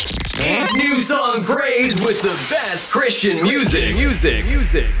Song Praise with the best Christian music.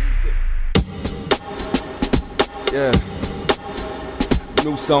 Yeah.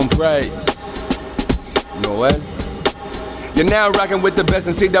 New Song Praise. Noel. You're now rocking with the best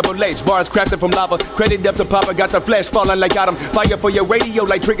in CHH. Bars crafted from lava. Credit up to Papa. Got the flesh falling like Adam. Fire for your radio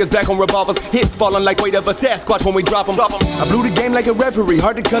like triggers back on revolvers. Hits falling like weight of a Sasquatch when we drop them. I blew the game like a referee.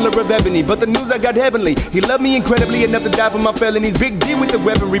 Hard to color of ebony. But the news I got heavenly. He loved me incredibly enough to die for my felonies. Big D with the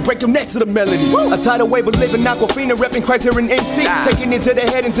weaponry. Break your neck to the melody. A tidal wave of living Aquafina. Repping Christ here in MC. Taking it to the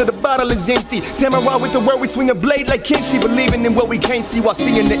head until the bottle is empty. Samurai with the word. We swing a blade like Kenshi. Believing in what we can't see while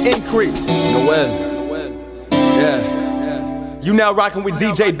seeing the increase. Noel. Yeah. You now rocking with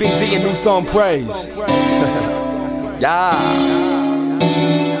DJ Big D and New Song Praise. Yeah,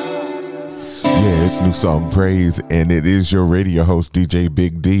 it's New Song Praise, and it is your radio host, DJ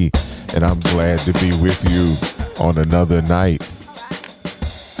Big D, and I'm glad to be with you on another night.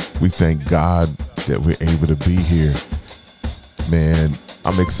 We thank God that we're able to be here. Man,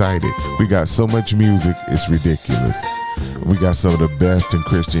 I'm excited. We got so much music, it's ridiculous. We got some of the best in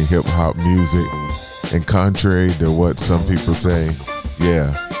Christian hip-hop music. And contrary to what some people say,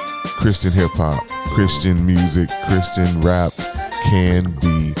 yeah, Christian hip-hop, Christian music, Christian rap can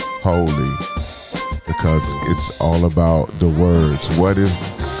be holy because it's all about the words. What is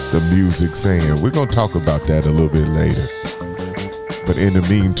the music saying? We're going to talk about that a little bit later. But in the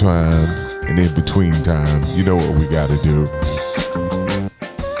meantime and in between time, you know what we got to do.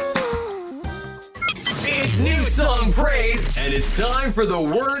 It's New Song Praise, and it's time for the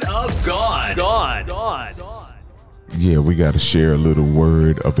Word of God. Yeah, we got to share a little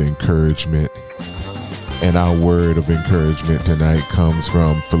word of encouragement. And our word of encouragement tonight comes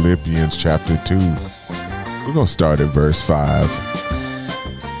from Philippians chapter 2. We're going to start at verse 5.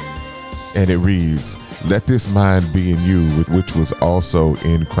 And it reads, "Let this mind be in you, which was also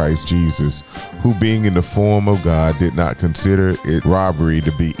in Christ Jesus, who being in the form of God did not consider it robbery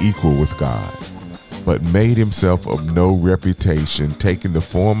to be equal with God, but made himself of no reputation, taking the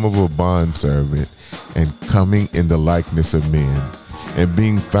form of a bondservant and coming in the likeness of men. And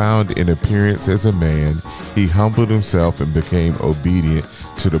being found in appearance as a man, he humbled himself and became obedient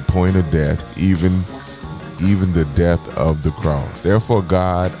to the point of death, even the death of the cross. Therefore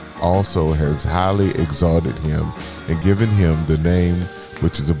God also has highly exalted him and given him the name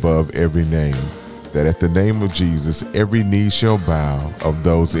which is above every name, that at the name of Jesus every knee shall bow, of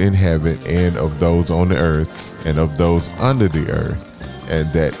those in heaven and of those on the earth and of those under the earth,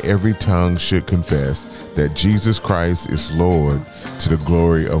 and that every tongue should confess that Jesus Christ is Lord, to the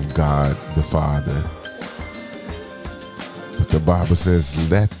glory of God the Father." But the Bible says,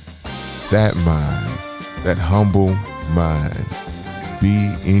 let that mind, that humble mind,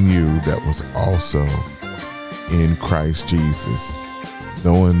 be in you that was also in Christ Jesus,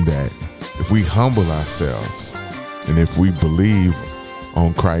 knowing that if we humble ourselves and if we believe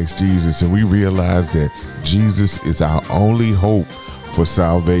on Christ Jesus and we realize that Jesus is our only hope for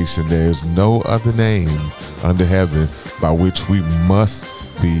salvation, there's no other name under heaven by which we must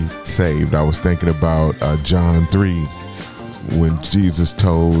be saved. I was thinking about John 3 when Jesus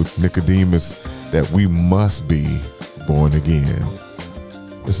told Nicodemus that we must be born again.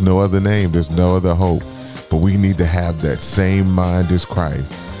 There's no other name, there's no other hope, but we need to have that same mind as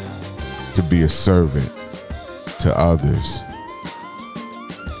Christ, to be a servant to others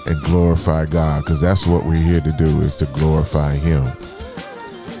and glorify God, because that's what we're here to do, is to glorify him.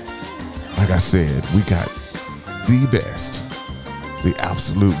 Like I said, we got the best, the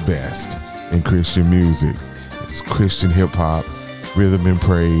absolute best in Christian music. It's Christian hip hop, rhythm and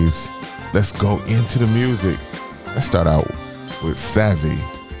praise. Let's go into the music. Let's start out with Savvy,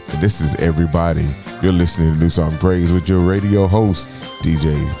 and this is Everybody. You're listening to New Song Praise with your radio host,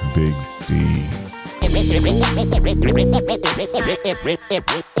 DJ Big D.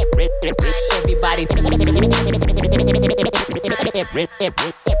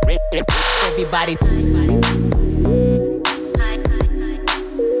 Everybody.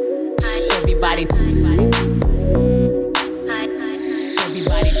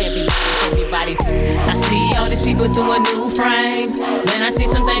 I see all these people through a new frame. Then I see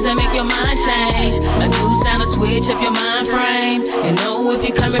some things that make your mind change. A new sound will switch up your mind frame. You know if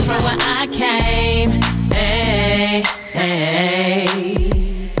you're coming from where I came. Hey,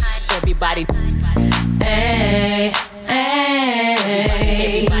 hey. Everybody. Hey,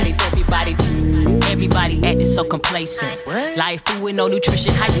 hey. Everybody acting so complacent. Life food with no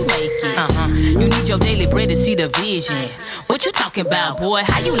nutrition, how you make it? You need your daily bread to see the vision. What you talking about, boy?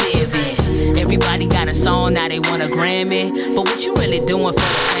 How you living? Everybody got a song, now they want a Grammy. But what you really doing for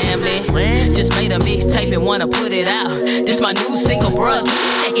the family? Just made a mixtape and wanna put it out. This my new single, bruh,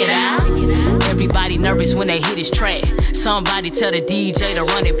 check it out. Everybody nervous when they hit this track. Somebody tell the DJ to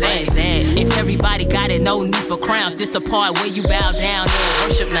run it back. If everybody got it, no need for crowns. This the part where you bow down and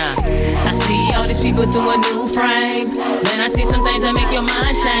worship now. I see all these people do a new frame. Then I see some things that make your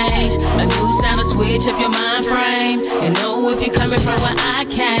mind change. A new sound will switch up your mind frame. And know if you're coming from where I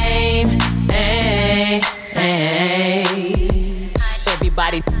came. Hey, hey.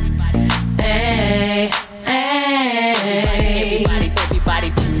 Everybody. Hey, hey.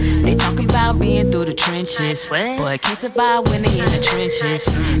 Everybody. They talk about being through the trenches, but can't survive when they in the trenches.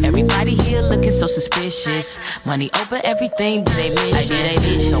 Everybody here looking so suspicious. Money over everything, but they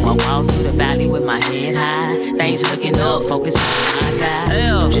mention. So I walk through the valley with my head high. Things looking up, focus on my God.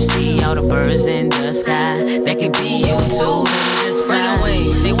 Don't you see all the birds in the sky? That could be you too. Just fly away.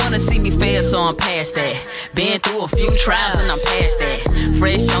 They wanna see me fail, so I'm past that. Been through a few trials and I'm past that.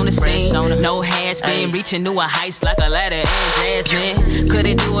 Fresh on the scene, no has-been. Reaching new heights like a ladder and Jasmine.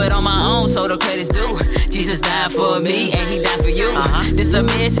 Couldn't do it on my own, so the credit's due. Jesus died for me and he died for you. This a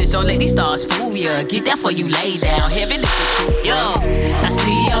message, don't let these stars fool ya. Get that for you lay down, heaven is the truth. Yo, I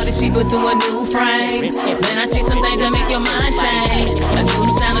see all these people through a new frame. Then I see some things that make your mind change. A new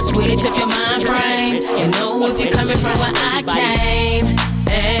sound will switch up your mind frame. And know if you're coming from where I came.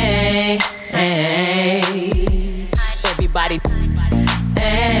 Hey, hey. Everybody.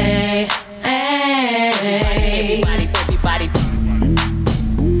 Hey, hey. Everybody. Everybody.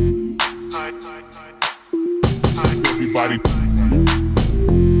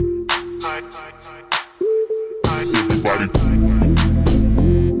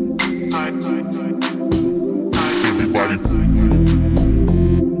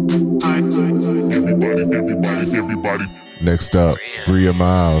 Next up, Bria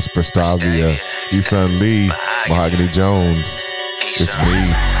Miles, Prestavia, Eson Lee, Mahogany Jones. It's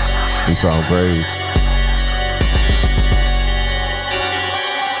me, New Song Praise.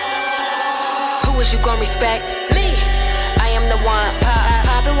 Who is you gon' respect? Me. I am the one.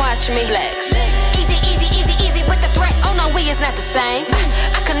 Pop and watch me flex. Easy with the threats. Oh no, we is not the same.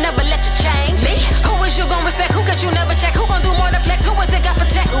 I could never let you change me. Who is you gon' respect? Who could you never check? Who gon' do more than flex? Who is it got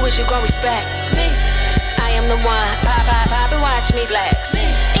protect? Who is you gon' respect? Me. I am the one. Pop and watch me flex.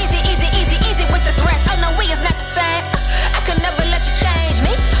 Easy with the threats. Oh no, we is not the same. I could never let you change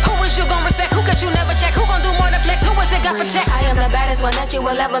me. Who is you gon' respect? Who could you never check? Who gon' do more than flex? Who is it got protect? I am the baddest one that you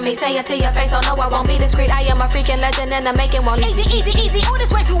will ever meet. Say it to your face. Oh no, I won't be discreet. I am a freaking legend and I'm making one. Easy. Oh,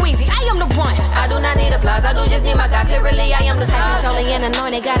 this way too easy. I am the one. I do not need applause. I do just need my God. Clearly, I am the sun. Holy and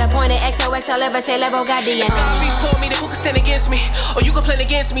anointed. Got appointed. XOXO, levitate, level, God DNA. God before me, then who can stand against me? Or you can plan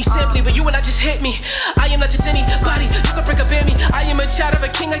against me simply, but you will not just hit me. I am not just anybody. You can break up in me. I am a child of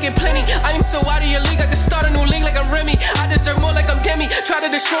a king. I get plenty. I am so out of your league. I can start a new league like I'm Remy. I deserve more like I'm Demi. Try to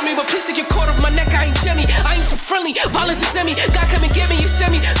destroy me, but please take your cord off my neck. I ain't Jimmy. I ain't too friendly. Violence is in me. God come and get me. You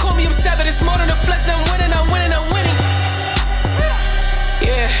send me. Call me upset, but it's more than a flex. I'm winning.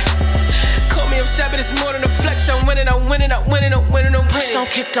 Yeah. Call me upset, but it's more than a flex. I'm winning. Push, don't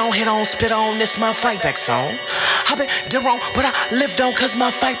kick, don't hit on, spit on. This my fight back song. I've been did wrong, but I lived on cause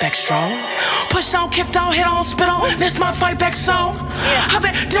my fight back strong. Push, don't kick, don't hit on, spit on. This my fight back song. I've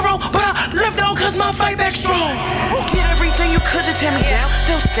been did wrong, but I lived on cause my fight back strong. Did everything you could to tear me down.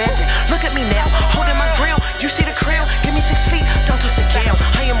 Still standing, look at me now, holding my ground. You see the crown, give me 6 feet, don't touch the gown.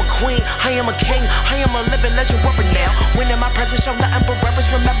 I am a queen, I am a king, I am a living legend, worth now. When in my presence, show nothing but reverence.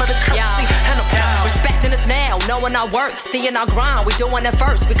 Remember the currency and I'm down. Respecting us now, knowing our worth, seeing our grind. We doing it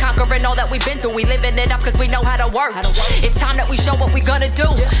first, we conquering all that we've been through. We living it up cause we know how to work. It's time that we show what we gonna do.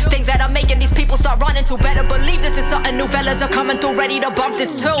 Things that are making these people start running to. Better believe this is something new. Fellas are coming through, ready to bump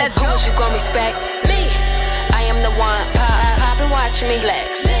this too. Let's go. Who is you gon' respect? Me. I am the one. Pop and watch me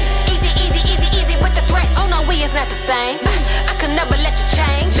flex. Easy with the threats. Oh no, we is not the same. I could never let you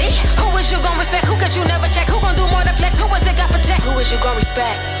change me. Who is you gon' respect? Who could you never check? Who gon' do more than flex? Who is it got protect? Who is you gon'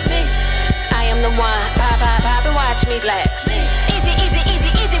 respect? Me. I am the one. Pop and watch me flex. Easy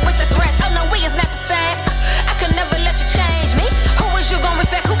with the threats. Oh no, we is not the same. I could never let you change me. Who is you gon'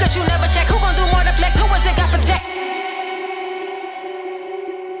 respect? Who could you never check? Who gon' do more than flex? Who is it got protect?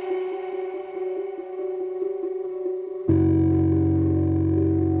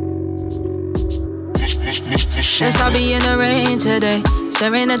 Yes, I'll be in the rain today,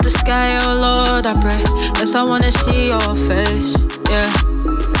 staring at the sky, oh Lord, I pray. Yes, I wanna see your face, yeah.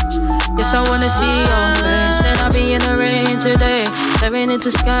 Yes, I wanna see your face. And I'll be in the rain today, staring into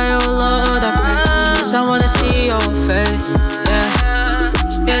the sky, oh Lord, I pray. Yes, I wanna see your face.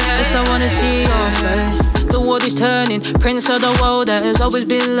 Yes, I wanna see your face. The world is turning, prince of the world that has always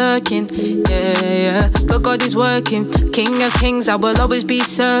been lurking. Yeah. But God is working, King of kings, I will always be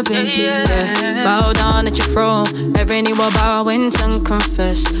serving. Yeah. Bow down at your throne, every knee will bow and tongue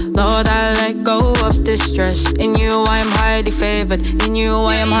confess. Lord, I let go of this stress. In you I am highly favored, in you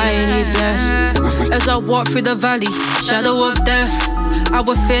I am highly blessed. As I walk through the valley, shadow of death, I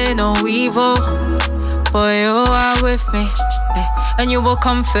will fear no evil, for you are with me, and you will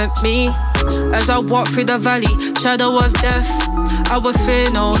comfort me. As I walk through the valley, shadow of death, I will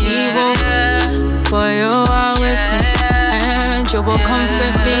fear no evil, for you are with me, and you will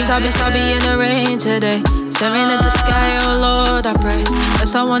comfort me. I'll be in the rain today, staring at the sky, oh Lord, I pray.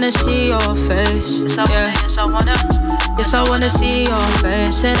 Yes, I wanna see your face. Yes, I wanna see your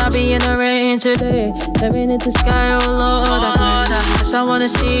face. And I'll be in the rain today, staring at the sky, oh Lord, I pray. Yes, I wanna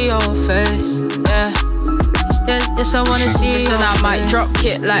see your face. Yeah. Yes, I wanna see. Listen, I might drop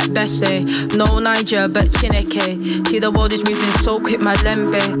kit like Bessie. No Niger, but Chineke. See, the world is moving so quick, my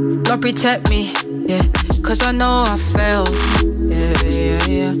lembe. Lord, protect me, yeah, cause I know I failed.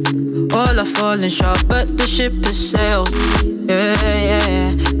 Yeah. All I've fallen short, but the ship has sailed.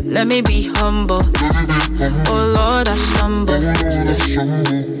 Yeah. Let me be humble. Oh Lord, I stumble.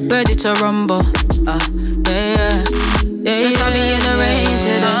 Ready to rumble. Yeah. Yes, I'll be in the rain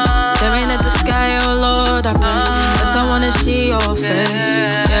today, staring at the sky, oh Lord, I pray. Yes, I wanna see your face,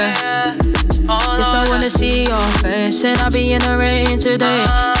 yeah. Yes, I wanna see your face. And I'll be in the rain today,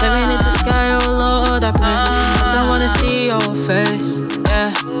 staring at the sky, oh Lord, I pray. Yes, I wanna see your face,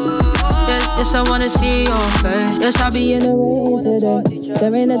 yeah. Yes, I wanna see your face. Yes, I'll be in the rain today,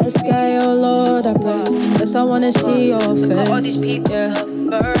 staring at the sky, oh Lord, I pray. Yes, I wanna see your face, yeah.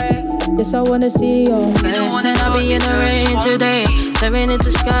 Yes, I wanna see your face. And I'll be in the rain today, staring at the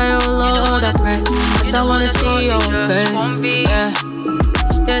sky, oh Lord, I pray. Yes, I wanna see your face, yeah.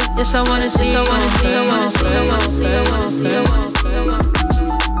 Yes, I wanna see your face.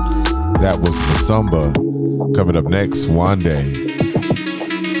 That was Masamba. Coming up next, One Day.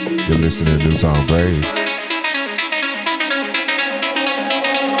 You're listening to New Song Praise.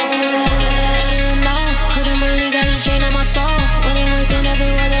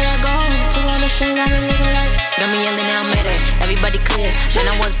 Got me yelling, now I'm better. Everybody clear. And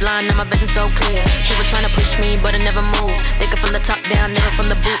I was blind, now my vision so clear. He was trying to push me, but I never moved. Thinking from the top down, never from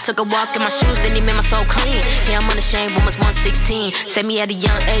the boot. Took a walk in my shoes, then he made my soul clean. Yeah, I'm unashamed, woman's 116. Saved me at a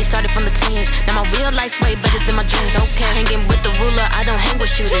young age, started from the teens. Now my real life's way better than my dreams. Okay, hanging with the ruler, I don't hang with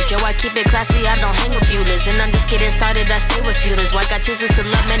shooters. Yo, I keep it classy, I don't hang with butlers. And I'm just getting started, I stay with feelers. Why God chooses to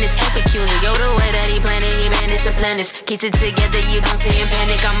love, man, it's so peculiar. Yo, the way that he planned it, he managed to plan this. Keeps it together, you don't see him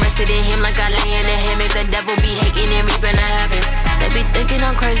panic. I'm rested in him like I lay in a hammock. The devil be hating and reaping, I haven't. They be thinking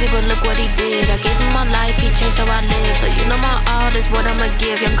I'm crazy, but look what he did. I gave him my life, he changed how I live. So you know my all is what I'ma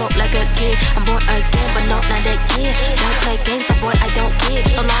give. Young goat like a kid, I'm born again, but no, not that kid. Don't play games, so boy, I don't kid.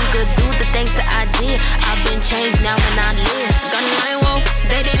 No longer do the things that I did. I've been changed now and I live. Got a line, whoa,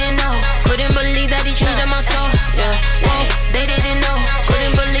 they didn't know. Couldn't believe that he changed my soul. Yeah, whoa, they didn't know.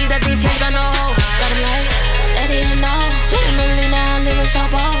 Couldn't believe that he changed, got no hope. Got him like, they didn't know. Couldn't believe now I'm living so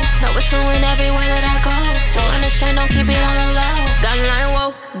bold. Know it's doing everywhere that I go. Don't understand, don't keep it on the low. Got a line,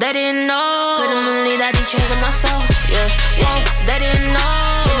 whoa, they didn't know. Couldn't believe that he changed my soul. Yeah, whoa, they didn't know.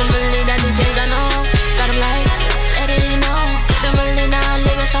 Couldn't believe that he changed, got no hope. Got him like, they didn't know. Couldn't believe now I'm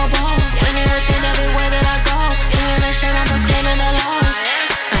living so bold. Winning within everywhere that I go. Don't understand, I'm proclaiming the law.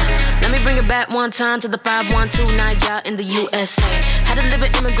 Let me bring it back one time to the 512 Niger in the USA. Had to live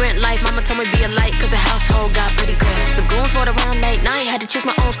an immigrant life, mama told me be a light, cause the household got pretty cold. The goons fought around late night, had to choose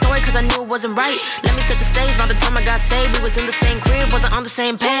my own story, cause I knew it wasn't right. Let me set the stage, on the time I got saved, we was in the same crib, wasn't on the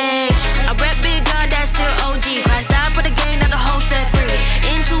same page. I rap big God, that's still OG. Christ died for the game, now the whole set free.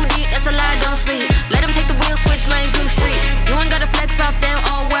 In too deep, that's a lie, don't sleep. Let him take the wheel, switch lanes, new street. You ain't gotta flex off them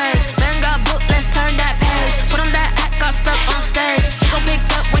always. Man got book, let's turn that page. Put on that act, got stuck on stage. You gon' pick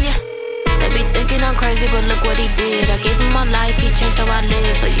up when you... They be thinking I'm crazy, but look what he did. I gave him my life, he changed how I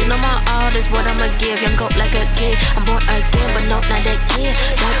live. So you know my all is what I'ma give. Young goat like a kid, I'm born again, but no, not that kid.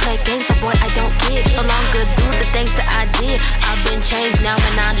 Don't play games, so boy, I don't kid. No longer do the things that I did. I've been changed now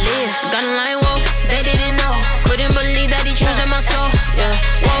and I live. Got a line, whoa, they didn't know. Couldn't believe that he changed my soul. Yeah,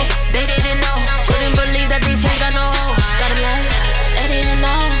 whoa, they didn't know. Couldn't believe that he changed, got no hope. Got him like, they didn't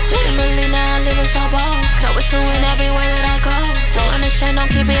know. Couldn't believe now I'm living so bold. Cut with someone everywhere that I go. Don't understand, don't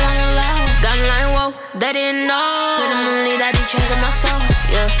keep it on the low. Got a line, whoa, they didn't know. Couldn't believe that he changed my soul.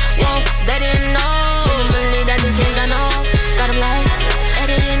 Yeah, whoa, they didn't know. Couldn't believe that he changed, got no. Got him like,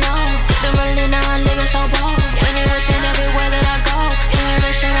 they didn't know.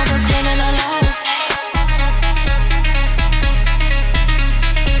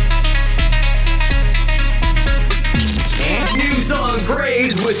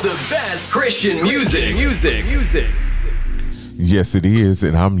 Praise with the best Christian music. Yes, it is.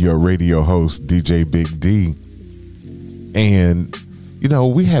 And I'm your radio host, DJ Big D. And, you know,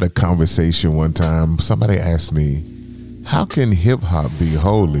 we had a conversation one time. Somebody asked me, how can hip hop be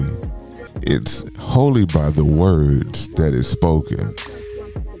holy? It's holy by the words that is spoken.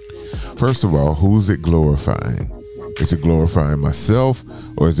 First of all, who's it glorifying? Is it glorifying myself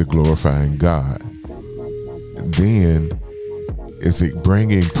or is it glorifying God? Then, is it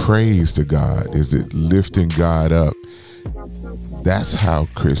bringing praise to God? Is it lifting God up? That's how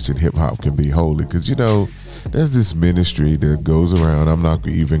Christian hip hop can be holy. Because, you know, there's this ministry that goes around. I'm not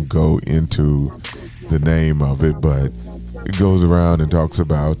going to even go into the name of it, but it goes around and talks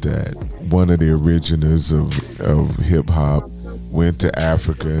about that one of the originators of hip hop went to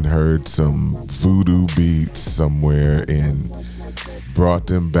Africa and heard some voodoo beats somewhere and brought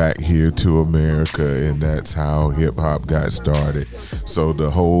them back here to America, and that's how hip hop got started. So the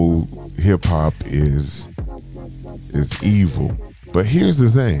whole hip hop is evil. But here's the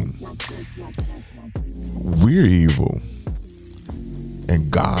thing. We're evil. And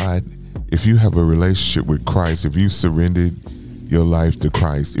God, if you have a relationship with Christ, if you surrendered your life to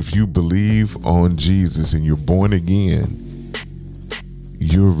Christ, if you believe on Jesus and you're born again,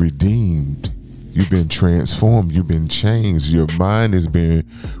 you're redeemed. You've been transformed. You've been changed. Your mind has been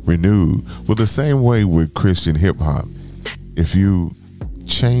renewed. Well, the same way with Christian hip hop, if you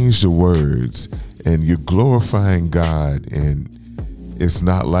change the words and you're glorifying God, and it's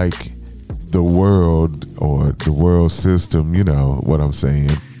not like the world or the world system, you know what I'm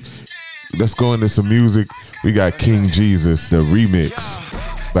saying. Let's go into some music. We got King Jesus, the remix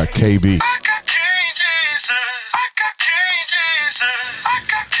by KB.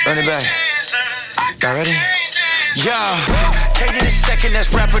 Run it back. Y'all ready? Yeah. KD the second,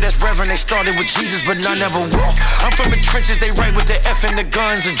 that's rapper, that's reverend. They started with Jesus, but none ever walk. I'm from the trenches, they write with the F and the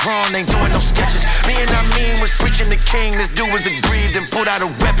guns are drawn, ain't doing no sketches. Me and I mean was preaching the king. This dude was aggrieved and pulled out a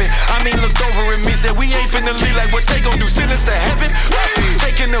weapon. I mean looked over at me, said we ain't finna leave, like what they gon' do, send us to heaven?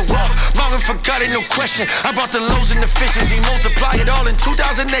 Taking the walk, longing for God, ain't no question. I brought the loaves and the fishes, he multiplied it all in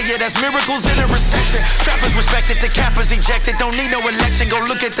 2008, yeah, that's miracles in a recession. Trappers respected, the cappers ejected, don't need no election, go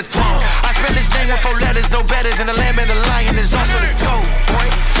look at the throne. I spell his name with 4 letters, no better than the lamb and the lion is also the goat, boy.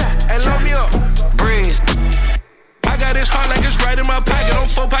 Hey, load me up. Breeze. I got this heart like it's right in my pocket. I'm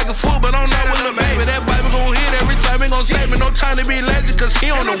 4 pack of food, but I'm not with a baby. That Bible gon' hit every time, it gon' save me. No time to be lazy, cause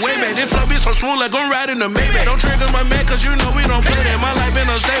he on the way, man. This flow be so smooth like I'm riding the Maybach. Don't trigger my man, cause you know we don't play that. My life been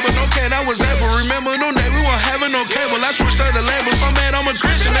unstable, no can I was able. Remember no day, we weren't having no cable. I switched out the label, so mad I'm a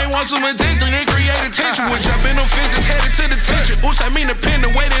Christian. They want some attention, they create attention. Which I've been on fences, headed to the tension. Oops, I mean the pen,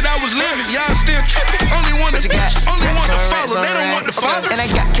 the way that I was living. Y'all still tripping, only one to catch, only one to follow. They don't want the father. And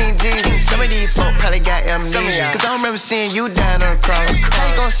I got King Jesus. Some of these folk probably got amnesia, cause I don't remember seeing you down on the cross. How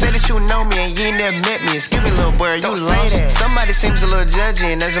you gon' say that you know me and you ain't never met me? Excuse me, little boy, you lost. Somebody seems a little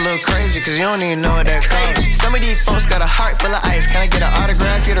judgy and that's a little crazy, cause you don't even know what that costs. Some of these folks got a heart full of ice. Can I get an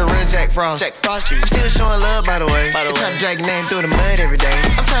autograph? You're the real Jack Frost. Jack Frosty. I'm still showing love, by the way. I'm trying to drag your name through the mud every day.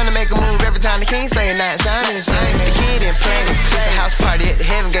 I'm trying to make a move every time the king say it, not sounding the same. The kid didn't plan it. It's a house party at the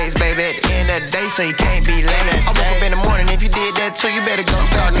heaven gates, baby. At the end of the day, so you can't be late. I woke up in the morning, if you did that too, you better go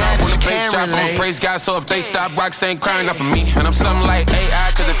start now. Praise God, so if they stop, rocks ain't crying out for me. And I'm something like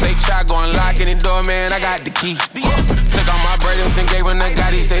AI, cause if they try, go unlock any door, man, I got the key. Took all my burdens and gave them to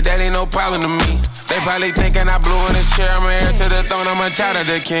God, he said that ain't no problem to me. They probably thinking I blew in his chair, I'm heir to the throne, I'm a child of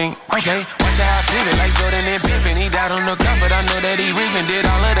the king. Okay, watch how I pivot like Jordan and Pippen. He died on the cross, but I know that he risen. Did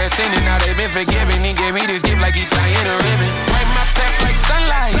all of that sin and now they been forgiven. He gave me this gift like he's tying a ribbon. Right my path like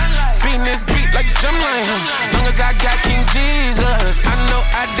sunlight, beating this beat like drum line. Long as I got King Jesus, I know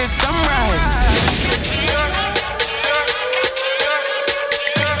I did something right.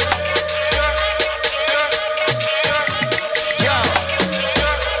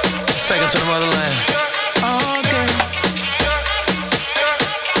 Take it to the motherland. Okay.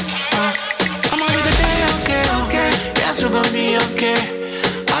 I'm over the day, okay. That's gonna be okay.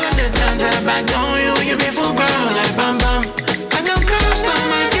 All of the times that I back on you, you be full ground like bam bam. I don't cost on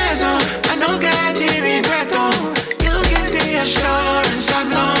my fears, I know God, you regret, you give the assurance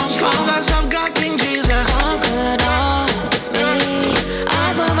I've known for.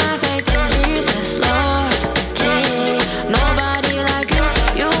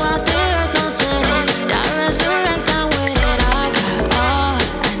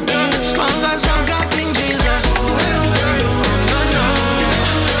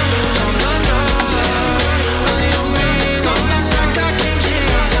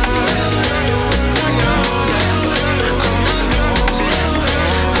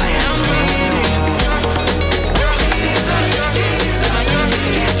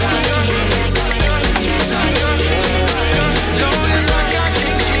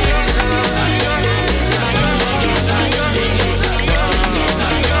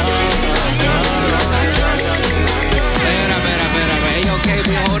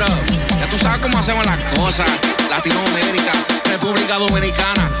 hermosa, Latinoamérica, República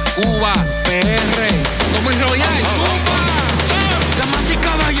Dominicana, Cuba, PR, Tommy Royal, damas y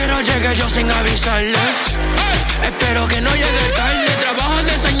caballeros, llegué yo sin avisarles. Espero que no llegue tarde. Trabajo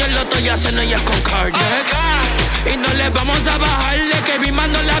de señor lo estoy haciendo y es con Kardec. Y no les vamos a bajarle, que vi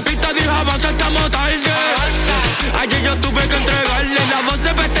mando en la pista dijo avanza, estamos tarde. Ayer yo tuve que entregarle la voz de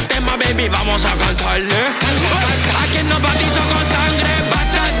este tema, baby, vamos a cantarle. A quien nos bautizo con sangre,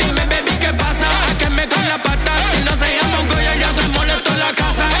 basta, dime baby, ¿qué pasa? A que me con la pata, si no se llama un Goya ya se molestó la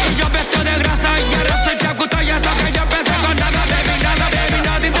casa. Y yo vestido de grasa, y ahora soy chacuto y eso que yo empecé con nada, baby,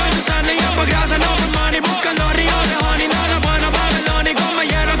 nothing to understand. Y yo por grasa, no por money, buscando río de honey, nada bueno, Babyloni, como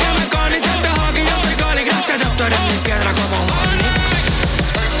hielo que me con y siente hockey, yo soy goli, gracias doctor, en mi piedra como un honey.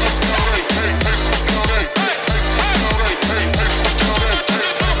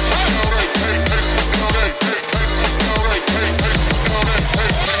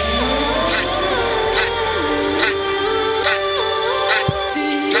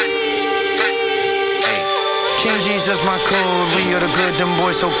 That's my code, we are the good, them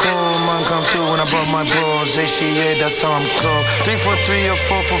boys so cold. Man come through when I brought my bros. Say she, yeah, that's how I'm close. 3 for 3 or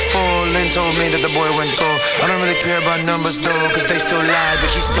 4 for 4. Lynn told me that the boy went gold. I don't really care about numbers though, cause they still lie, but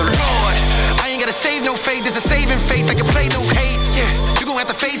he's still Lord. I ain't gotta save no faith, there's a saving faith. I can play no hate, yeah. You gon'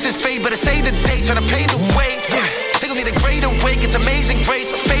 have to face this fate, but I save the day, tryna pay the way, yeah. They gon' need a greater wake, it's amazing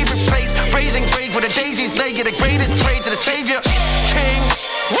grace. Favorite place, raising grave where the daisies lay. Get the greatest praise to the Savior, King.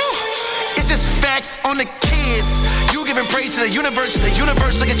 Woo! It's just facts on the kids. You giving praise to the universe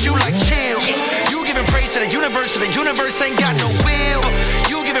look at you like chill. You giving praise to the universe ain't got no will.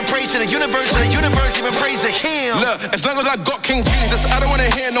 You giving praise to the universe giving praise to him. Look, as long as I got King Jesus, I don't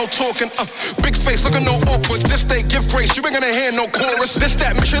wanna hear no talking. Big face, looking no awkward. This day, give grace, you ain't gonna hear no chorus. This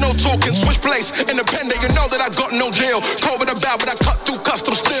that mission, no talking. Switch place, independent, you know that I got no deal. Cold with a bow, but I cut through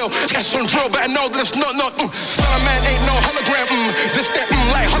custom steel. S on drill, but I know that it's not. Son of man ain't no hologram. This that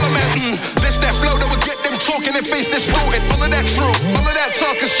like hologram. This that flow that would get them talking and face distorted. All of that true, all of that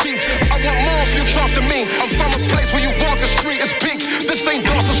talk is cheap. I want more if you talk to me. I'm from a place where you walk the street is peak. This ain't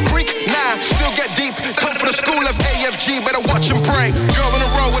Dawson's Creek, nah, still get deep. Come from the school of AFG, better watch and pray. Girl in a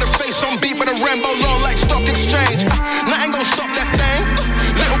row with a face on beat, but a Rambo long like stock exchange. Nothing gon' stop that thing.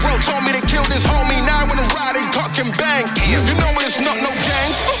 Little bro told me to kill this homie, now I wanna ride and cock and bang. You know it's not no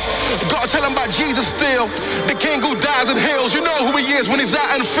games. Gotta tell him about Jesus still. The king who dies in hills. You know who he is when he's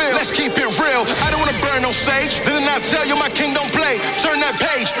out in the field. Let's keep it real. I don't wanna burn no sage. Didn't I tell you my king don't play? Turn that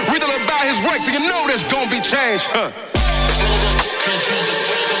page, read all about his works, and you know there's gonna be change.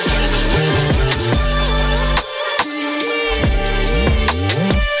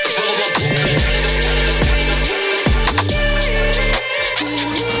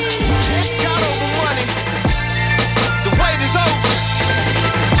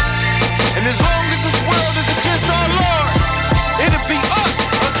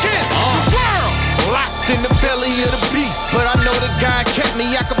 But I know the God kept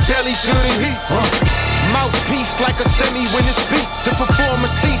me, I could barely feel the heat. Mouthpiece like a semi when it speak. To perform a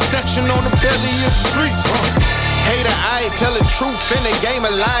C-section on the belly of the streets. Hater eye, tell the truth in the game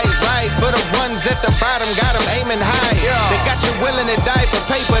of lies. Right for the ones at the bottom, got them aiming high. They got you willing to die for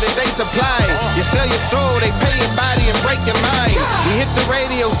paper that they supply. You sell your soul, they pay your body and break your mind. We hit the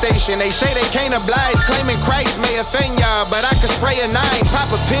radio station, they say they can't oblige. Claiming Christ may offend y'all, but I could spray a 9.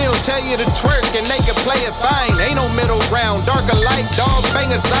 Pop a pill, tell you to twerk and they can play it fine. Ain't no middle ground, dark or light, dog, bang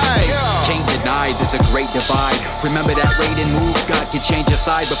aside. Can't deny there's a great divide. Remember that rating move, God can change your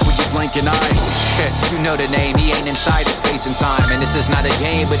side before you blink an eye. You know the name, he ain't inside of space and time. And this is not a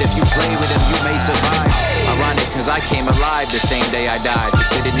game, but if you play with him, you may survive. Ironic, cause I came alive the same day I died. The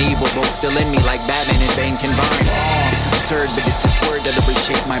good and evil both still in me like Batman and Bane combined. It's absurd, but it's his word that'll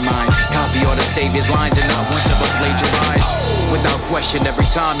reshape my mind. Copy all the Savior's lines and not once ever plagiarize. Without question, every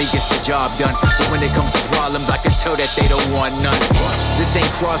time he gets the job done. So when it comes to problems, I can tell that they don't want none. This ain't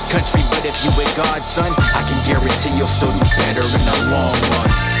cross country, but if you with God, son, I can guarantee you'll still do better in the long run.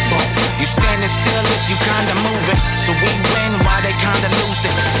 You standing still if you kinda moving. So we win while they kinda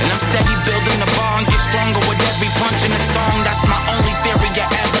losing. And I'm steady building the bar and get stronger with every punch in the song. That's my only theory of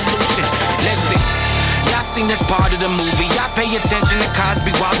evolution. Listen, y'all seen this part of the movie. Y'all pay attention to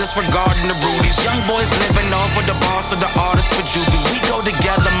Cosby while disregarding the Rudies. Young boys living off of the boss of the artist for juvie. We go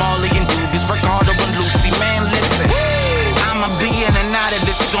together, Marley and Doobies, Ricardo and Lucy. Man, listen, I'ma be in and out of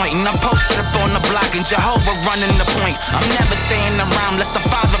this joint, and I'm posted up on the block and Jehovah running the point. I'm never saying the rhyme lest the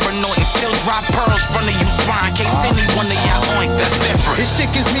Father anoint and still drop pearls front of you swine. Can't send me one of y'all oink, that's different. This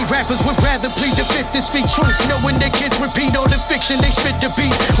shit gives me rappers would rather plead the fifth than speak truth, knowing their kids repeat all the fiction, they spit the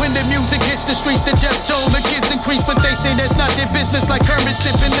beats. When the music music hits the streets, the death toll, the kids increase, but they say that's not their business, like Kermit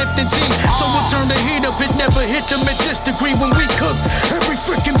sipping Lipton tea. So we'll turn the heat up, it never hit them at this degree when we cook. Every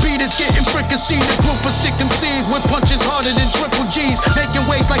freaking beat is getting fricasseed. A group of sick MCs with punches harder than triple G's, making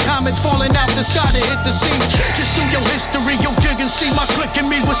waves like comets falling out the sky to hit the sea. Just do your history, you'll dig and see my clique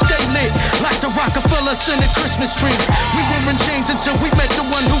and me will stay lit, like the Rockefellers in a Christmas tree. We were in chains until we met the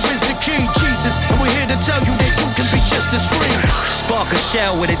one who is the key, Jesus. And we're here to tell you that you can be just as free. Spark a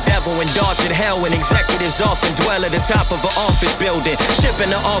shell with a devil and darts at hell, when executives often dwell at the top of an office building,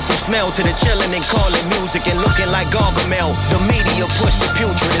 shipping the awful smell to the chillin' and calling music and looking like Gargamel. The media push the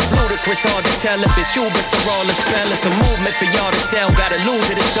putrid, it's ludicrous, hard to tell if it's hubris or all a spell. It's a movement for y'all to sell, gotta lose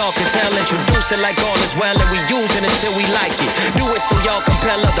it, it's dark as hell. Introduce it like all is well and we use it until we like it. Do it so y'all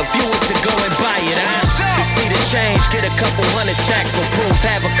compel other viewers to go and buy it, To see the change, get a couple hundred stacks for proof,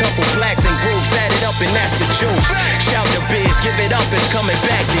 have a couple blacks and groups, add it up and that's the juice. Shout the biz, give it up, it's coming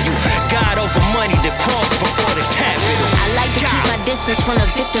back to you. God over money, the cross before the capital. I like to keep my distance from the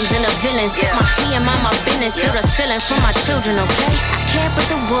victims and the villains. My T and my business, build a ceiling for my children, okay? I camp with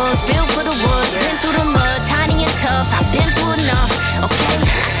the wolves, build for the woods, been through the mud, tiny and tough, I've been through enough, okay?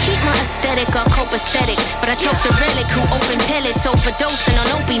 I keep my aesthetic, a copacetic, but I choke the relic who open pellets, overdosing on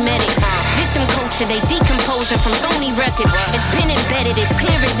opie-medics. Victim culture, they decomposing from phony records. It's been embedded, it's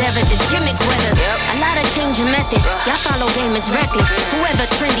clear as ever, this gimmick weather. A lot of changing methods, y'all follow game is reckless. Whoever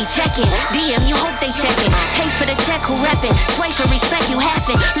trendy checking, DM you hope they checking. Pay for the check who reppin', sway for respect you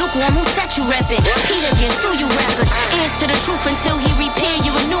haven't. Lukewarm who set you reppin', Peter again sue you rappers. Ears to the truth until he repair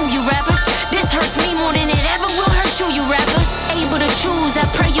you anew, you rappers. This hurts me more than it ever will hurt you rappers. Able to choose, I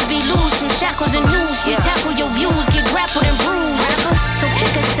pray you be loose from shackles and noose. We tackle your views, get grappled and bruised, rappers. So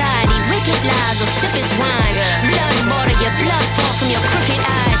pick a side, eat wicked lies or sip his wine. Blood water, your blood fall from your crooked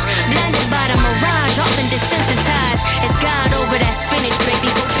eyes. Blinded by the mirage, often desensitized. It's God over that spinach, baby,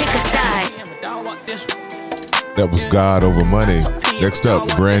 go pick a side. That was God Over Money. Next up,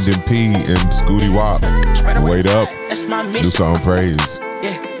 Brandon P and Scooty Wop. Wait Up. New song Praise.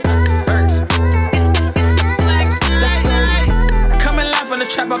 Coming live from the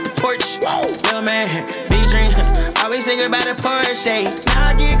trap off the porch. Little man, big dream. Always thinking about a Porsche.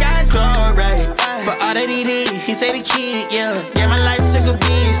 Now you got glory. For all that he did, he say the kid, yeah. Yeah, my life took a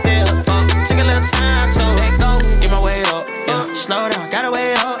beat still. Took a little time to let go. Get my way up, yeah. Slow down, gotta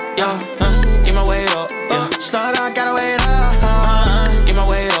wait up, yeah. Get my way up, yeah. Slow down, gotta wait up. Get my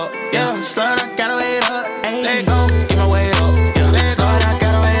way up, yeah. Slow down, gotta wait up. Let go, get my way up, yeah. Slow down,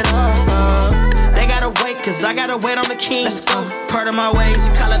 gotta wait up. They gotta wait, cause I gotta wait on the king. Let's go. Part of my ways,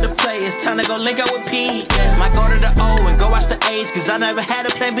 you call it the play. It's time to go link up with P. Yeah. Might go to the O and go watch the A's, cause I never had a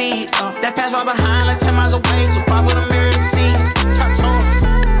plan B. That pass right behind, like 10 miles away. So pop with a mirror and see. Talk to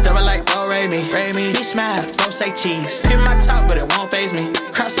him. Double like, oh, Ray me. Me smile, don't say cheese. Pin my top, but it won't faze me.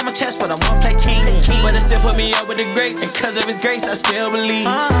 Cross on my chest, but I won't play king. But it still put me up with the greats. And cause of his grace, I still believe.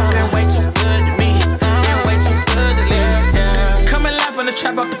 Been way too good to me. Been way too good to live. Coming live from the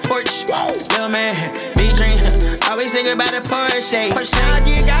trap off the porch. Little man, big dream. Always thinking about a Porsche. Now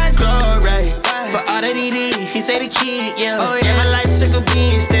you got glory. For all that he did, he say the kid, yeah. Yeah, my life took a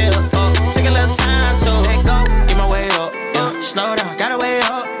beat still. Took a little time to let go. Get my way up, yeah. Slow down, gotta wait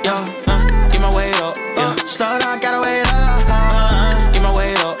up, yeah. Get my way up, yeah. Slow down, gotta wait up. Get my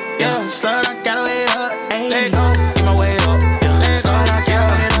way up, yeah. Slow down, gotta wait up. Let go, get my way up, yeah. Slow down,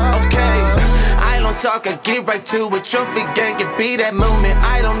 gotta wait up. Okay, I don't talk, I get right to it. Trophy gang, it be that movement.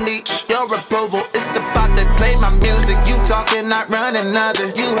 I don't need your approval. It's about to play my music. You talking, not running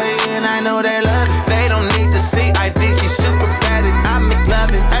other. You hating, I know they love it. They don't need to see ID. She's super bad and I make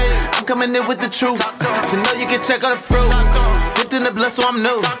love it. Hey, I'm coming in with the truth. To know you can check out the fruit. Dipped in the blood, so I'm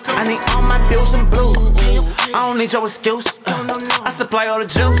new. I need all my bills in blue. I don't need your excuse. I supply all the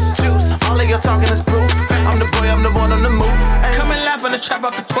juice. All of your talking is proof. I'm the boy, I'm the one on the move. Coming live from the trap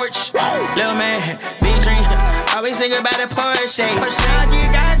off the porch. Little man, big dream. Always thinking about a Porsche. Now you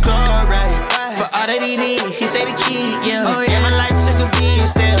got glory. For all that he did, he say the kid, yeah. Yeah, my life took a beat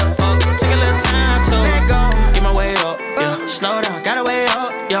still. Took a little time to let go. Get my way up, yeah. Slow down, gotta wait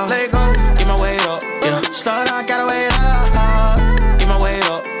up, yeah. Let go. Get my way up, yeah. Slow down, gotta wait up. Get my way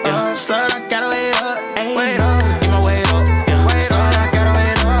up, yeah. Slow down, gotta wait up. Wait up. Get my way up, yeah. Slow down, gotta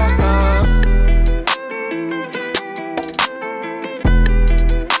wait up.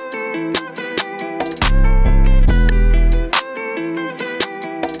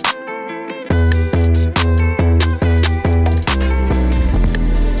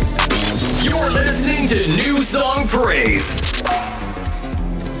 New Song Praise.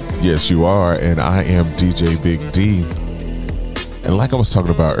 Yes, you are, and I am DJ Big D. And like I was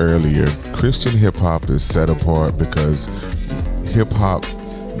talking about earlier, Christian hip hop is set apart because hip hop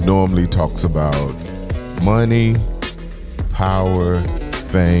normally talks about money, power,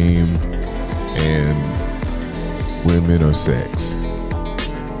 fame, and women or sex.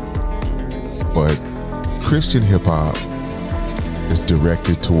 But Christian hip hop is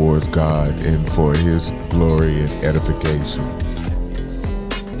directed towards God and for His glory and edification.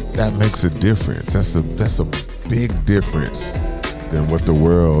 That makes a difference. That's a big difference than what the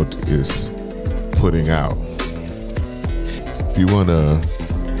world is putting out. If you wanna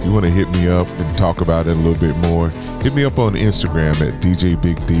hit me up and talk about it a little bit more, hit me up on Instagram at DJ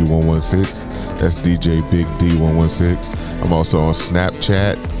Big D116. That's DJ Big D116. I'm also on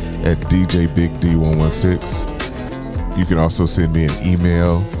Snapchat at DJ Big D116. You can also send me an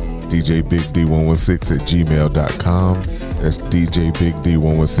email, djbigd116@gmail.com. That's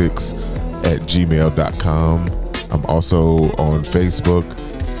djbigd116@gmail.com. I'm also on Facebook,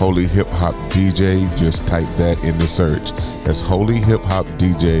 Holy Hip Hop DJ. Just type that in the search. That's Holy Hip Hop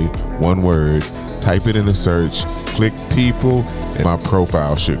DJ, one word. Type it in the search, click people, and my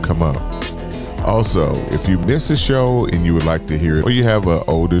profile should come up. Also, if you miss a show and you would like to hear it, or you have an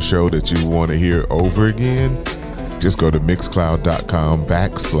older show that you want to hear over again, just go to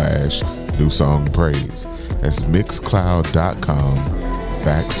mixcloud.com/New Song Praise. That's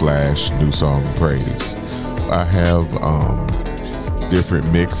mixcloud.com/New Song Praise. I have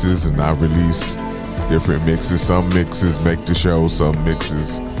different mixes, and I release different mixes. Some mixes make the show, some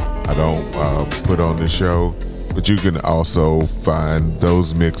mixes I don't put on the show. But you can also find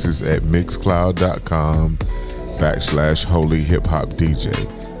those mixes at mixcloud.com/Holy Hip Hop DJ.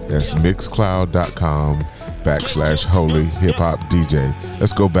 That's mixcloud.com/Holy Hip Hop DJ.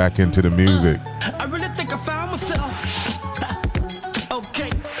 Let's go back into the music. I really think I found myself.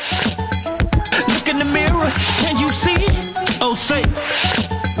 Okay. Look in the mirror, can you see it? Oh, say.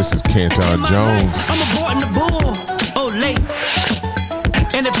 This is Canton Jones. I'm avoiding the bull. Oh, late.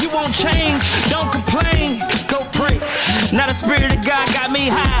 And if you won't change, don't complain. Go pray. Now the Spirit of God got me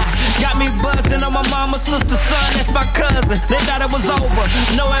high. Got me buzzing on my mama's sister's son. That's my cousin. They thought it was over.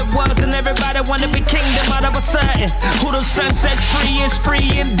 No, it wasn't. Everybody wanted to be kingdom out of a sudden. Who the sun sets free is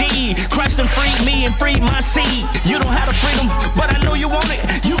free indeed. Christ done freed me and freed my seed. You don't have the freedom, but I know you want it.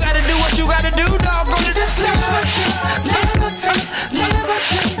 You gotta do what you gotta do, dog. Gonna just liberty, liberty,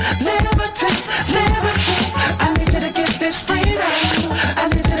 liberty, liberty, liberty. I need you to get this freedom. I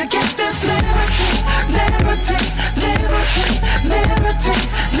need you to get this liberty, liberty, liberty, liberty,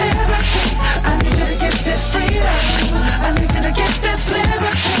 liberty. I need you to get this freedom. I need you to get this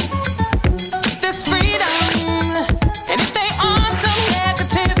liberty, this freedom. And if they on some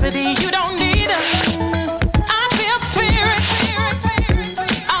negativity, you don't need them. I feel spirit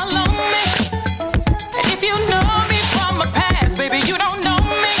all on me. And if you know me from my past, baby, you don't know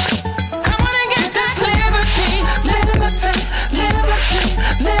me. Come on and get this liberty, liberty, liberty,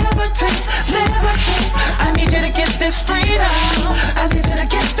 liberty, liberty. I need you to get this freedom. I need you to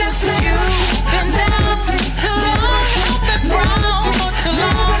get this liberty. Been down too long, been wrong for too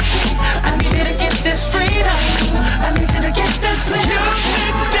long. I need you to get this freedom. I need you to get this liberty. You've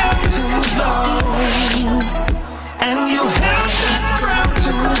been down too long, and you have been around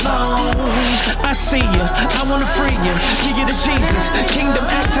too long. I see you, I wanna free you, give you the Jesus. Kingdom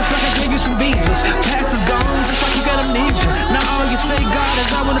access like I gave you some visas. Past is gone, just like you got amnesia. Now all you say, God,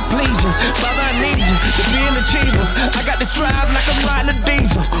 is I wanna please you. Father, I need you to be an achiever. I got to strive like I'm riding a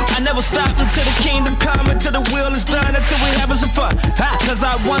diesel. I never stop until the kingdom come, until the will is done, until we having some fun. Cause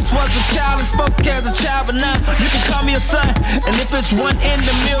I once was a child and spoke as a child, but now you can call me a son. And if it's one in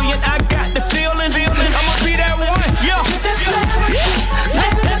a million, I got the feeling. I'ma be that one. Yo. This liberty,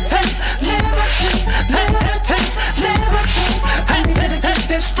 liberty, liberty, liberty, liberty. I need you to get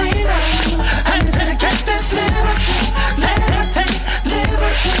this freedom. I need you to get this liberty, liberty,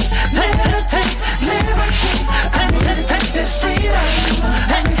 liberty, liberty, liberty. I need you to get this freedom.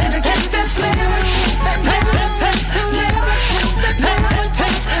 I need you to get this liberty, liberty, liberty, liberty,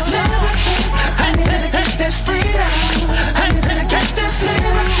 liberty. I need you to get this freedom. I need you to get this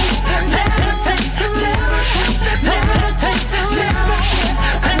liberty, liberty, liberty, liberty, liberty.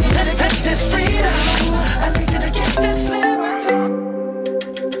 I need you to get this freedom. I need you to get this liberty.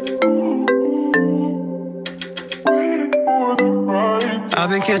 I've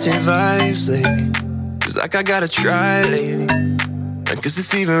been catching vibes lately. It's like I gotta try lately. Like, is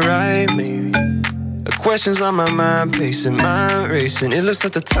this even right, maybe? The questions on my mind, pacing, mind racing. It looks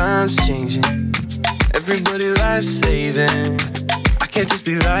like the time's changing. Everybody life saving. I can't just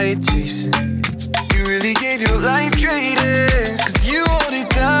be light chasing. You really gave your life trading. Cause you hold it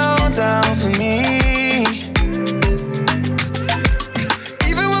down, down for me.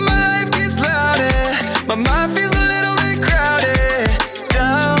 Even when my life gets louder, my mind feels a little bit crowded.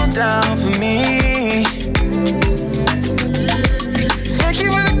 Down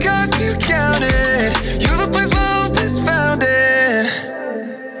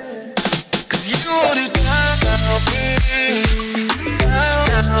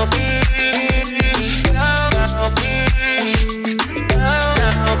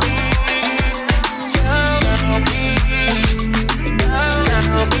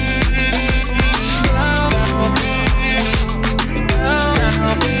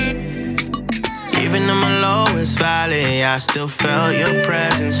valley, I still felt your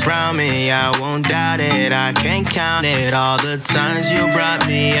presence around me. I won't doubt it, I can't count it. All the times you brought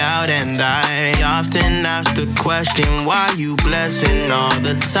me out, and I often ask the question, why you blessing all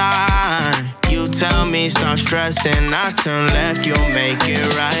the time? You tell me stop stressing, I turn left, you'll make it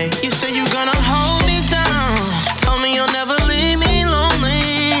right. You say you're gonna hold me down, tell me you'll never leave me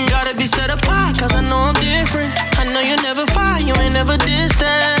lonely. Gotta be set apart, cause I know I'm different. I know you're never far, you ain't never distant.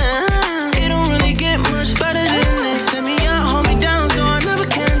 It don't really get much better than this. Send me out, hold me down, so I never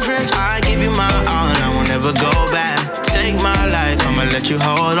can drift. I give you my all, I won't ever go back. Take my life, I'ma let you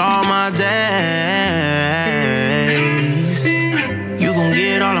hold all my days. You gon'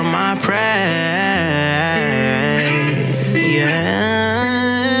 get all of my praise, yeah.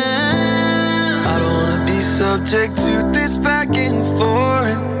 I don't wanna be subject to this back and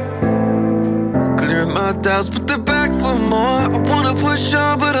forth. Clearing my doubts, but they're back for more. I wanna push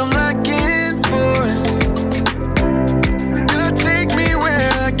on, but I'm lacking force. God, take me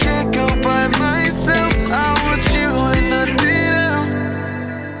where I can't go by myself. I want you and nothing else.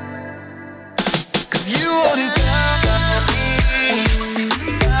 Cause you hold it down.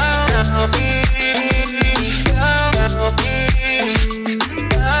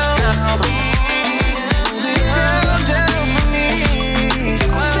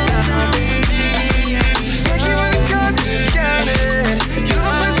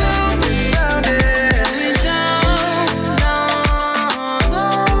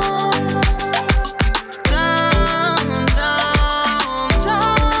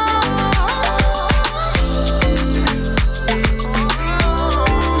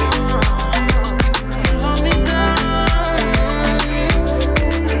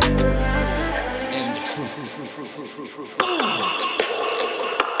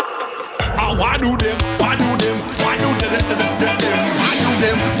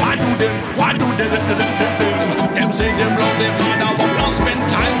 Them say them love their father, but not spend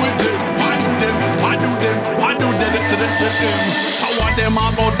time with them. Why do them? So what them a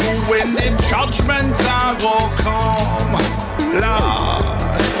go do when the judgment a go come? Lord,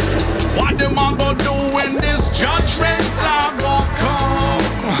 what them a go do when this judgment a go come?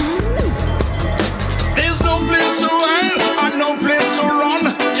 There's no place to hide and no place to run.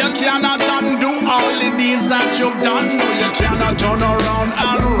 You cannot undo all the deeds that you've done. No, you cannot turn around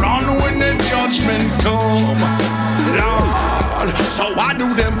and run when the judgment come. Lord, so why do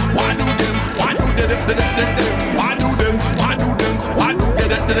them? Why do them? Why do them? Why do them? Why do them? Why do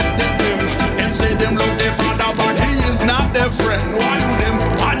them? Them say them love their father, but he is not their friend. Why do them?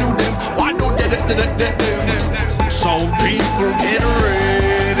 Why do them? Why do them? So people get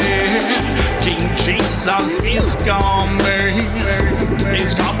ready. King Jesus is coming.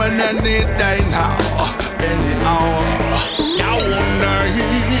 He's coming any day now, any hour.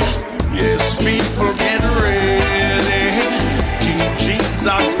 Yes, people get ready. King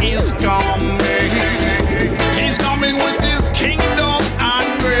Jesus is coming. He's coming with his kingdom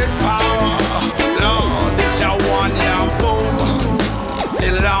and great power. Lord, this your 1 year boom. The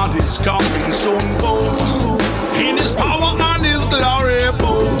Lord is coming soon, boom. In his power and his glory,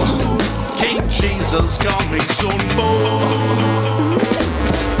 boom. King Jesus coming soon, boom.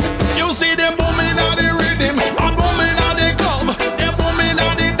 You see them booming at the rhythm and booming at the club. They're booming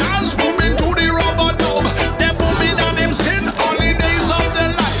at the dance, booming to the rubber dub. They're booming at them sin all the days of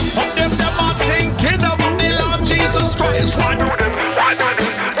their life. But them never thinking about the Lord Jesus Christ. Why do them? Why do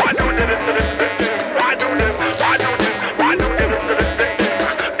them? Why do them? Why do them? Why do them? Why do them?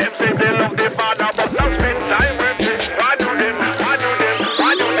 Them say they love their father, but not spend time with him. Why do them? Why do them?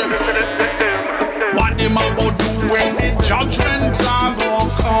 Why do them? What them about do when the judgment are gonna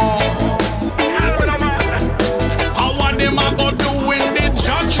come? How what them about do when the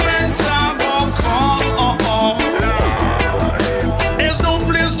judgment are gonna come? There's no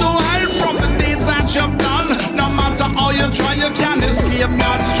place to hide from the deeds that you've done. No matter how you try, you can't escape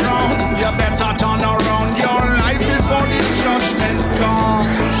God's throne. You better turn around your life before the judgment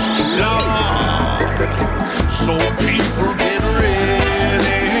comes, Lord. So people get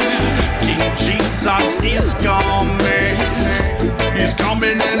ready. King Jesus is coming. He's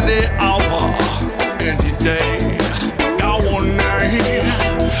coming in the hour, any day. Go on there.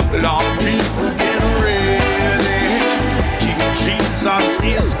 Lord, people get ready. King Jesus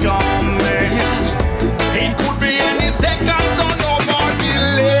is coming. It could be any second, so no more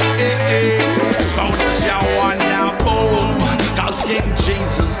delay. So this your 1 year boom. Cause King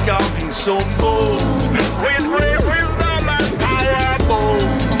Jesus coming soon, boom. With wisdom and power, boom.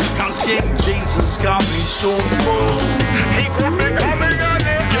 Cause King Jesus coming soon, boom. He could be coming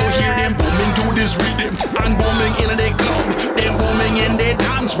again. You hear them booming to this rhythm and booming in the club. Them booming in the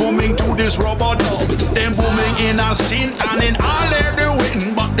dance, booming to this rubber dub. Them booming in a a sin and in all they're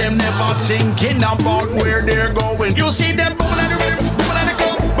doing, but them never thinking about where they're going. You see them bumping at the rhythm, bumping at the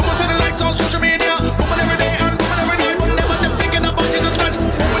club, bumping to the likes on social media, bumping every day and bumping every night, but never them thinking about Jesus Christ.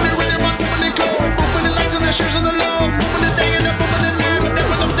 Bumping the rhythm and bumping the club, bumping the likes and the shoes and the love, bumping the day and the bumping the night, but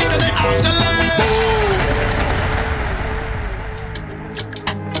never them thinking the afterlife.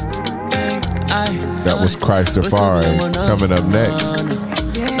 That was Christafari. Coming up next,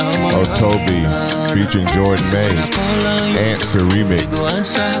 Otobi featuring Jordan May, Answer Remix.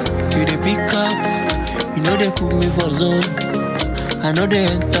 You dey pick up, you know they put me for zone. I know they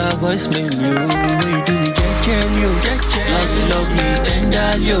enter voicemail you. You do me get you, love me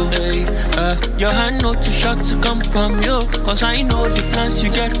tender you. Your hand not too short to come from you, cause I know the plans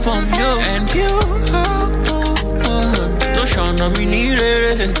you get from you. And you, don't show no me need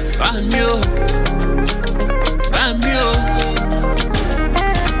it. I'm you.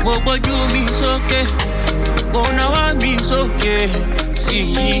 But you me's okay, but now I me's okay.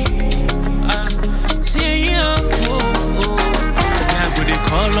 See, I go to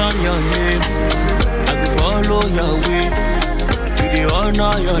call on your name, I go follow your way. Do the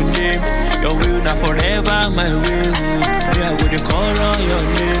honor your name, your will not forever my way. I go to call on your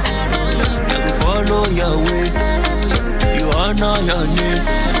name, I go follow your way. You honor your name,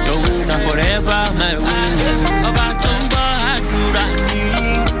 your will not forever my way. About Tumba, I do that need.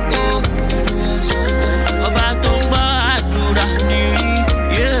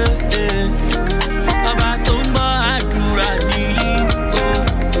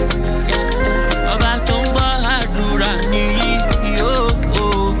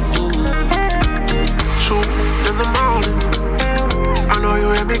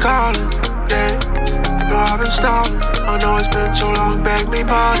 Calling, yeah. No, I've been stalling. I know it's been so long, beg me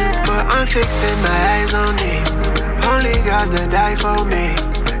pardon, but I'm fixing my eyes on me. Only God that died for me.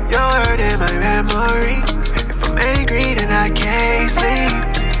 Your word in my memory. If I'm angry, then I can't sleep.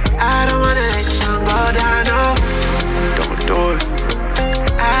 I don't wanna let the sun go down, no. Don't do it.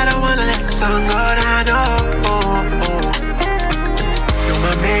 I don't wanna let the sun go down, no. You're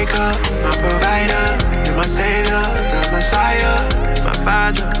my maker, my provider. You're my savior, the Messiah. My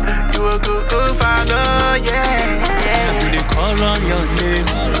father, you a good father, yeah. I will call on your name,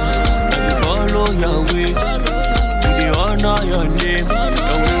 I will follow your way. Do the honor your name,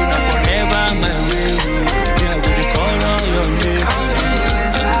 your will not forever my way. I will call on your name, I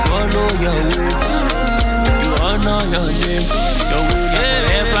will follow your way. You honor your name, your will not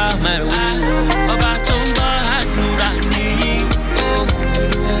forever my way. About Tumba, I do that need.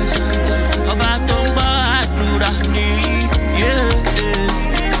 About Tumba, I do that need, yeah.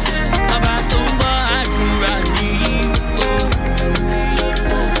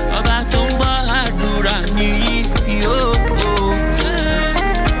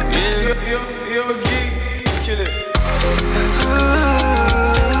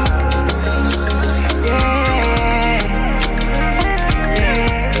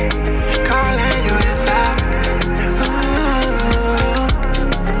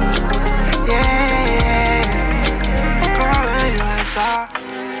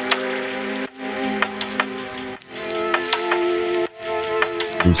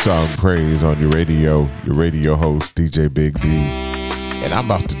 New song Praise on your radio host DJ Big D, and I'm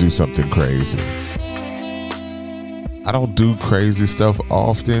about to do something crazy. I don't do crazy stuff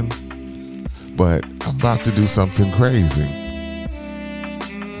often, but I'm about to do something crazy.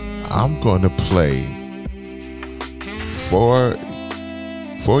 I'm going to play for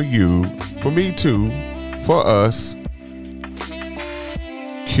you, for me too, for us,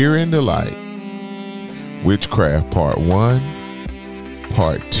 Kieran Delight, Witchcraft Part 1,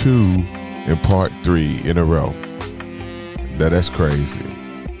 Part 2, and Part 3 in a row. Now that's crazy.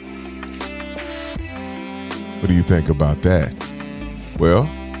 What do you think about that? Well,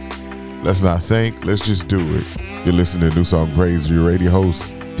 let's not think, let's just do it. You're listening to New Song Praise, your radio host,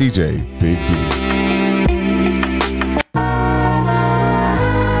 DJ Big D.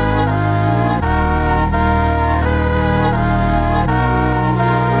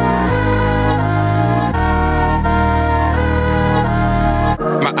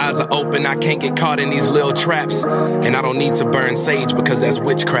 I can't get caught in these little traps, and I don't need to burn sage because that's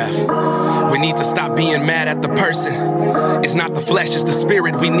witchcraft. We need to stop being mad at the person. It's not the flesh, it's the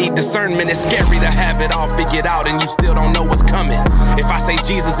spirit. We need discernment. It's scary to have it all figured out and you still don't know what's coming. If I say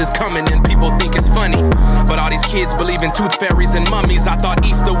Jesus is coming, then people think it's funny. But all these kids believe in tooth fairies and mummies. I thought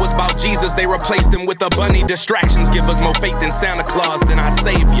Easter was about Jesus, they replaced him with a bunny. Distractions give us more faith in Santa Claus than our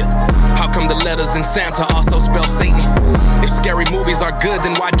Savior. How come the letters in Santa also spell Satan? If scary movies are good,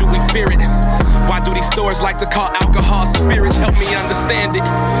 then why do we fear it? Why do these stores like to call alcohol spirits? Help me understand it.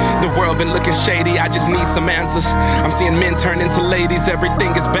 The world been looking shady, I just need some answers. I'm seeing men turn into ladies,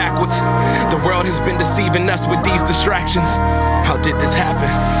 everything is backwards. The world has been deceiving us with these distractions. How did this happen?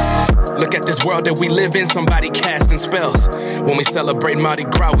 Look at this world that we live in, somebody casting spells. When we celebrate Mardi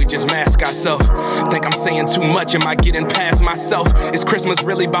Gras, we just mask ourselves. Think I'm saying too much, am I getting past myself? Is Christmas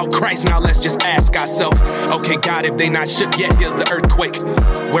really about Christ? Now let's just ask ourselves. Okay, God, if they not shook yet, here's the earthquake.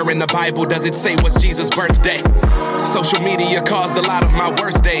 Where in the Bible does it say was Jesus' birthday? Social media caused a lot of my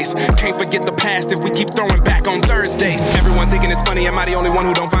worst days. Can't forget the past if we keep throwing back on Thursdays. Everyone thinking it's funny, am I the only one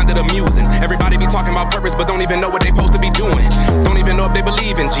who don't find it amusing? Everybody be talking about purpose, but don't even know what they supposed to be doing. Don't even know if they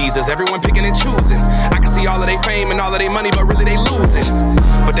believe in Jesus. Everyone picking and choosing. I can see all of their fame and all of their money, but really they losing.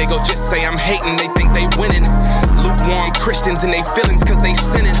 But they go just say I'm hating, they think they winning. Lukewarm Christians and they feelings cause they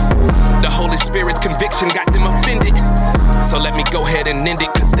sinning. The Holy Spirit's conviction got them offended. So let me go ahead and end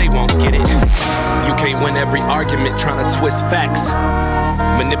it cause they won't get it. You can't win every argument trying to twist facts.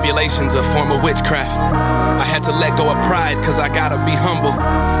 Manipulation's a form of witchcraft. I had to let go of pride cause I gotta be humble.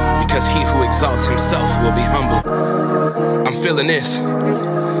 Because he who exalts himself will be humble. I'm feeling this.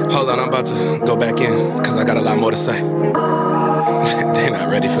 Hold on, I'm about to go back in cause I got a lot more to say. They're not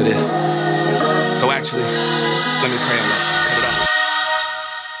ready for this. So actually, let me pray on that. Cut it off.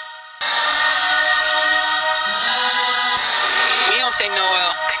 We don't take no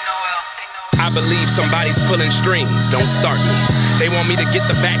L. I believe somebody's pulling strings, don't start me. They want me to get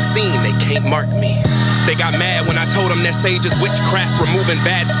the vaccine, they can't mark me. They got mad when I told them that sage is witchcraft. Removing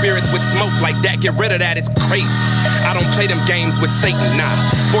bad spirits with smoke like that, get rid of that, it's crazy. I don't play them games with Satan, nah.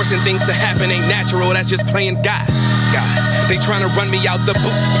 Forcing things to happen ain't natural, that's just playing God. They trying to run me out the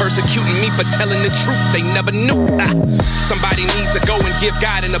booth, persecuting me for telling the truth they never knew. Somebody needs to go and give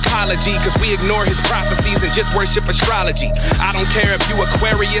God an apology, cause we ignore his prophecies and just worship astrology. I don't care if you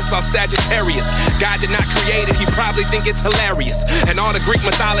Aquarius or Sagittarius. God did not create it, he probably think it's hilarious. And all the Greek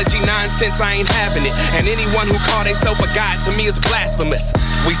mythology nonsense, I ain't having it. And anyone who call themselves a god to me is blasphemous.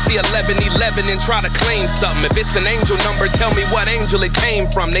 We see 11:11 and try to claim something. If it's an angel number, tell me what angel it came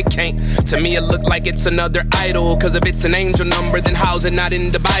from. They can't. To me it look like it's another idol, cause if it's an angel number, then how's it not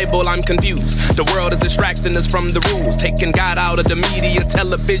in the Bible? I'm confused. The world is distracting us from the rules, taking God out of the media,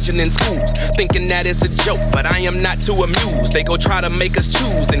 television, and schools, thinking that it's a joke, but I am not too amused. They go try to make us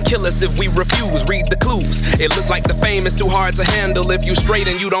choose, then kill us if we refuse. Read the clues. It look like the fame is too hard to handle. If you straight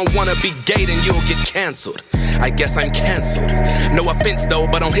and you don't wanna be gay, then you'll get canceled. I guess I'm canceled. No offense though,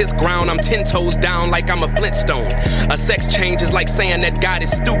 but on his ground I'm 10 toes down like I'm a Flintstone. A sex change is like saying that God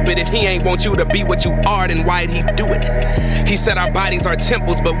is stupid. If he ain't want you to be what you are, then why'd he do it? He said our bodies are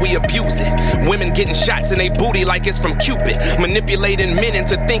temples, but we abuse it. Women getting shots in they booty like it's from Cupid. Manipulating men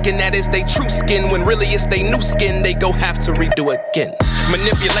into thinking that it's they true skin, when really it's they new skin. They go have to redo again.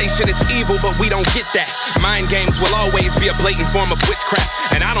 Manipulation is evil, but we don't get that. Mind games will always be a blatant form of witchcraft.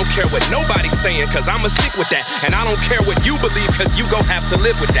 And I don't care what nobody's saying, cause I'ma stick with that. And I don't care what you believe, cause you gon' have to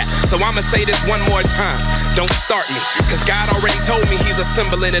live with that. So I'ma say this one more time, don't start me, cause God already told me he's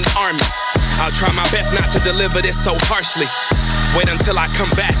assembling an army. I'll try my best not to deliver this so harshly. Wait until I come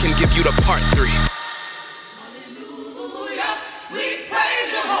back and give you the part 3. Hallelujah, we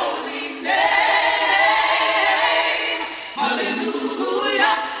praise your holy name.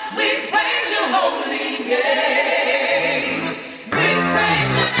 Hallelujah, we praise your holy name. We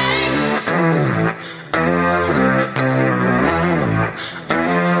praise your name.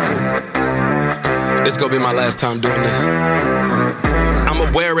 This gonna be my last time doing this. I'm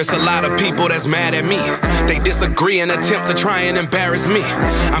aware it's a lot of people that's mad at me. They disagree and attempt to try and embarrass me.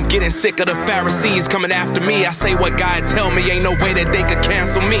 I'm getting sick of the Pharisees coming after me. I say what God tell me, ain't no way that they could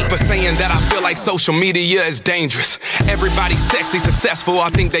cancel me for saying that I feel like social media is dangerous. Everybody's sexy, successful, I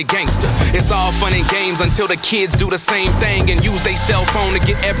think they gangster. It's all fun and games until the kids do the same thing and use their cell phone to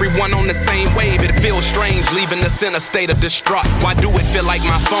get everyone on the same wave. It feels strange leaving us in a state of distraught. Why do it feel like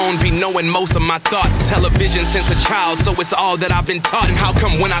my phone be knowing most of my thoughts? Television since a child, so it's all that I've been taught. And how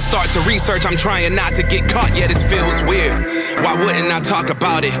come when I start to research, I'm trying not to get caught, yet it feels weird? Why wouldn't I talk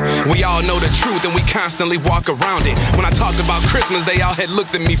about it? We all know the truth and we constantly walk around it. When I talked about Christmas, they all had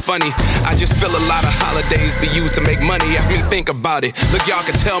looked at me funny. I just feel a lot of holidays be used to make money. I mean, think about it. Look, y'all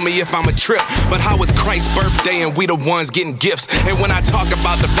can tell me if I'm a trip, but how is Christ's birthday and we the ones getting gifts? And when I talk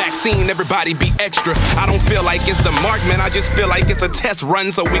about the vaccine, everybody be extra. I don't feel like it's the mark, man. I just feel like it's a test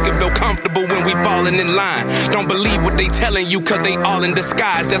run so we can feel comfortable when we falling in line. Don't believe what they telling you cause they all in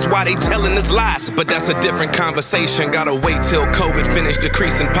disguise. That's why they telling us lies, but that's a different different conversation. Gotta wait till COVID finished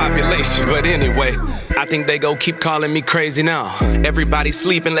decreasing population. But anyway, I think they go keep calling me crazy now. Everybody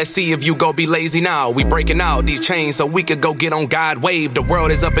sleeping, let's see if you go be lazy now. We breaking out these chains so we could go get on God wave. The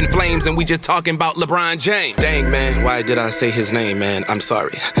world is up in flames and we just talking about LeBron James. Dang man, why did I say his name, man? I'm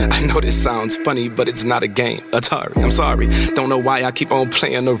sorry. I know this sounds funny, but it's not a game. Atari, I'm sorry. Don't know why I keep on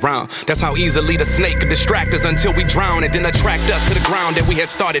playing around. That's how easily the snake could distract us until we drown and then attract us to the ground that we had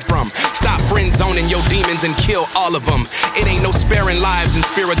started from. Stop friend zoning your demons and kill all of them. It ain't no sparing lives in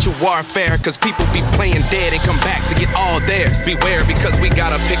spiritual warfare, cause people be playing dead and come back to get all theirs. Beware because we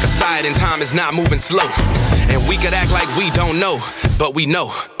gotta pick a side and time is not moving slow. And we could act like we don't know, but we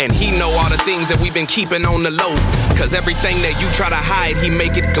know. And he know all the things that we've been keeping on the low. Cause everything that you try to hide, he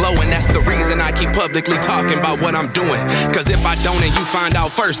make it glow. And that's the reason I keep publicly talking about what I'm doing. Cause if I don't and you find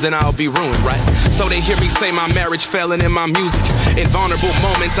out first, then I'll be ruined, right? So they hear me say my marriage failing in my music. In vulnerable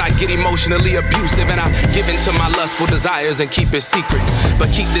moments, I get emotionally abusive. And I give in to my lustful desires and keep it secret.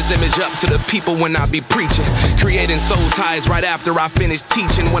 But keep this image up to the people when I be preaching. Creating soul ties right after I finish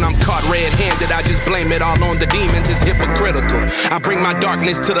teaching. When I'm caught red-handed, I just blame it all on the demons. It's hypocritical. I bring my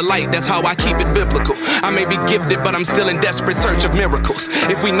darkness to the light, that's how I keep it biblical. I may be gifted, but I'm still in desperate search of miracles.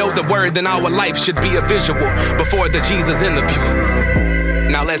 If we know the word, then our life should be a visual before the Jesus interview.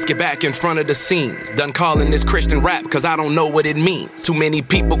 Now let's get back in front of the scenes. Done calling this Christian rap, cause I don't know what it means. Too many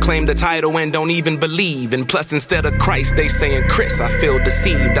people claim the title and don't even believe. And plus, instead of Christ, they saying Chris. I feel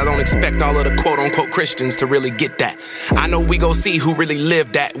deceived. I don't expect all of the quote-unquote Christians to really get that. I know we gon' see who really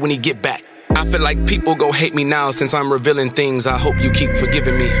lived that when he get back. I feel like people go hate me now since I'm revealing things. I hope you keep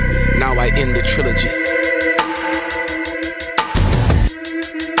forgiving me. Now I end the trilogy.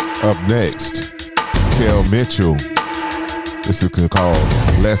 Up next, Kel Mitchell. This is called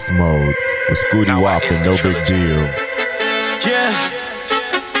Blessed Mode with Scooty Wop and No Big Deal. Yeah.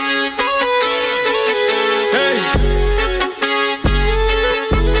 Hey.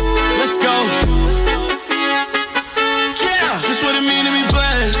 Let's go. Yeah. This what it mean to be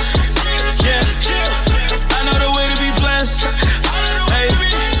blessed. Yeah. I know the way to be blessed. Hey.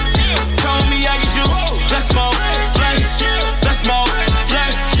 Call me, I get you. Blessed mode. Blessed. Blessed mode.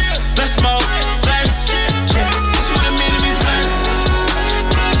 Blessed. Blessed mode. Blessed. Yeah. This what it mean to be blessed.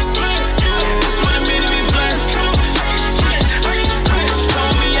 This what it mean to be blessed.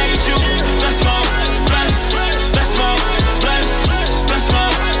 Call me, I get you. Blessed mode. Blessed. Blessed mode. Blessed. Blessed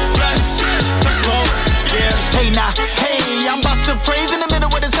mode. Blessed. Blessed mode. Yeah. Hey now, hey, I'm about to praise in the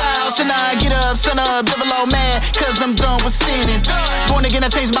middle of this house. And I get up, son of devil all mad, cause I'm done with sinning. Born again, I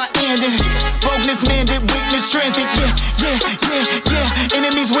changed my ending. Brokenness mended, weakness strengthened. Yeah.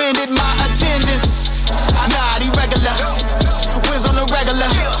 Enemies winded my attendance. Not irregular, wins on the regular.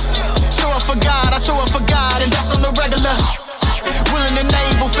 Show up for God, I show up for God, and that's on the regular. Willing and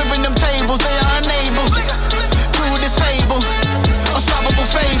able, flipping them tables, they are unable to disable. Unstoppable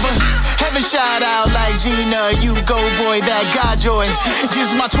favor. Heaven shout out like Gina, you go boy, that God joy.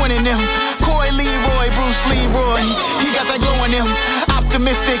 Just my twin in them. Coy Leroy, Bruce Leroy. He got that glow in him.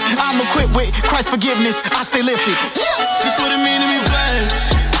 Optimistic, I'm equipped with Christ's forgiveness. I stay lifted. Just what it mean to be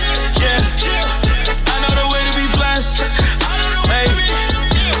blessed. Yeah. I know the way to be blessed. Hey.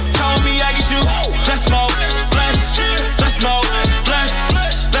 Call me, I get you. Blessed mode. Blessed. Blessed mode.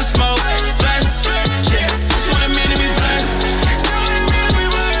 Blessed. Blessed mode. Blessed. Yeah. Just what it mean to be blessed.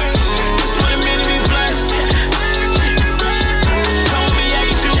 Just what it mean to be blessed. Call me, I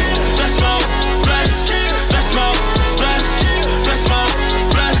get you. Blessed mode. Blessed. Blessed mode. Blessed. Blessed mode.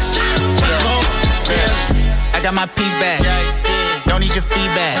 Blessed. Blessed mode. I got my peace back. Don't need your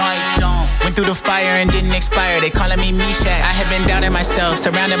feedback. No, I don't. Went through the fire and didn't expire. They calling me Meshach. I have been doubting myself,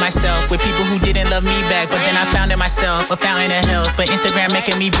 surrounding myself with people who didn't love me back. But then I found in myself a fountain of health. But Instagram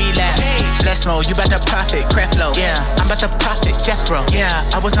making me relapse. Blessed mode, you about to profit, craft flow. Yeah, I'm about to profit, Jethro. Yeah,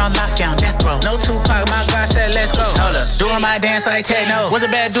 I was on lockdown, death row. No Tupac, my God said let's go. Hold up, doing my dance like techno. Was a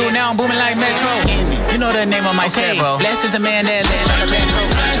bad dude, now I'm booming like Metro. Envy, you know the name of my set, bro. Blessed is a man that lives on the best hope.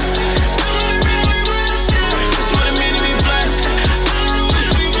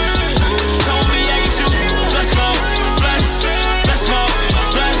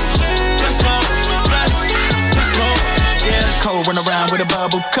 Cold, run around with a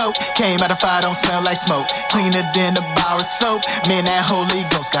bubble coat. Came out of fire, don't smell like smoke. Cleaner than a bar of soap. Man, that Holy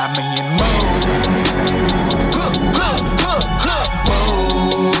Ghost got me in mode.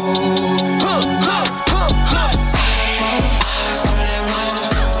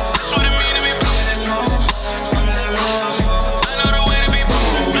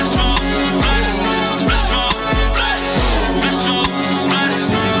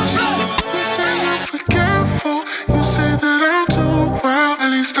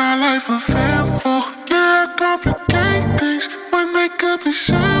 Our life unfaithful, yeah. could be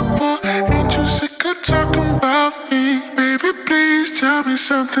simple. Ain't you sick of talking about me? Baby, please tell me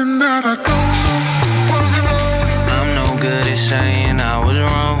something that I don't know. I'm no good at saying I was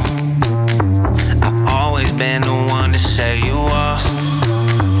wrong. I've always been the one to say you are.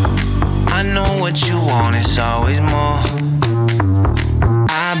 I know what you want, it's always more.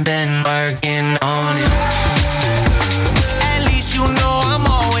 I've been working on it. At least you know I'm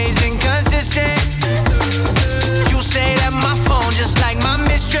always inconsistent. You say that my phone just like my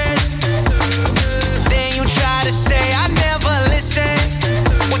mistress. Then you try to say I never listened.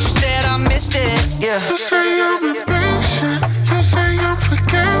 What you said, I missed it, yeah. You say I'm impatient. You say I'm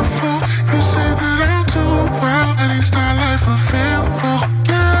forgetful. You say that I'm too wild and it's not life eventful.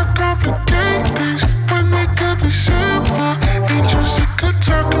 Yeah, I complicate things when they could be simple. Ain't you sick of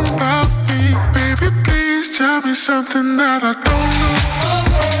talking about me? Baby, please tell me something that I don't know.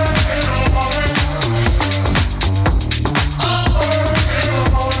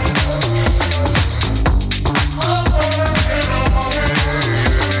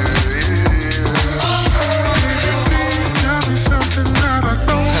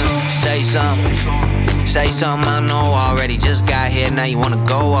 Say something I know already. Just got here, now you wanna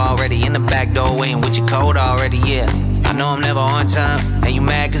go already. In the back door waiting with your coat already, yeah. I know I'm never on time, and you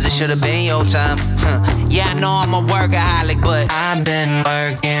mad cause it should've been your time. Yeah, I know I'm a workaholic, but I've been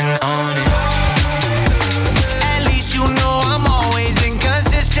working on it. At least you know I'm always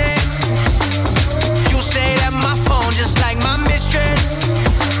inconsistent. You say that my phone just like my mistress.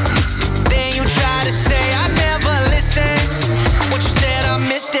 Then you try to say I never listened. What you said, I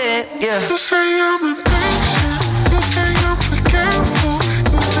missed it, yeah. You say I'm impatient. You say I'm forgetful.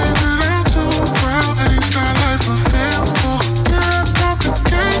 You say that I'm too wild and it's not life eventful. Yeah, I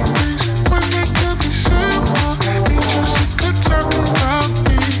complicate things when they could be simple. Ain't you sick of talking about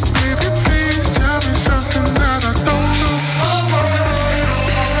me? Baby, please tell me something that I don't know.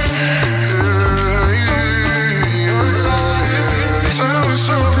 Tell me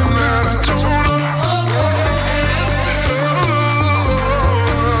something that I don't know.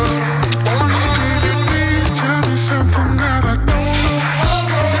 Something that I don't know.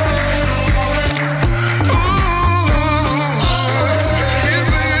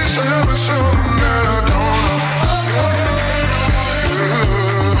 Please tell me something that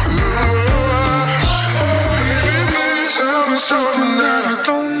I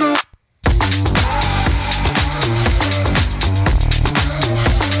don't know.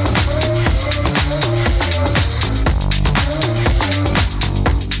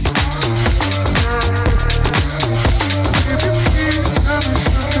 Please tell me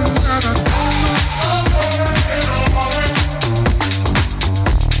something that I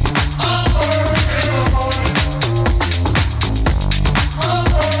don't know.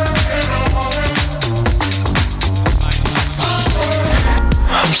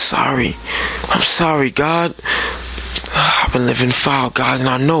 I'm sorry, God. I've been living foul, God, and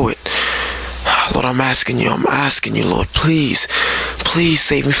I know it. Lord, I'm asking you, Lord, please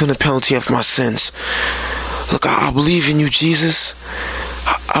save me from the penalty of my sins. Look, I believe in you, Jesus.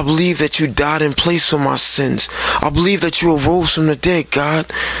 I believe that you died in place for my sins. I believe that you arose from the dead, God.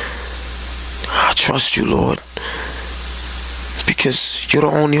 I trust you, Lord, because you're the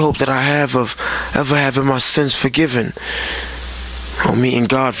only hope that I have of ever having my sins forgiven, or meeting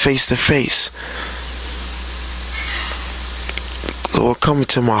God face to face. Lord, come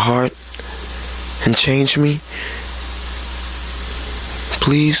into my heart and change me,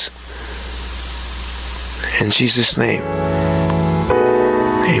 please. In Jesus' name,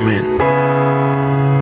 amen.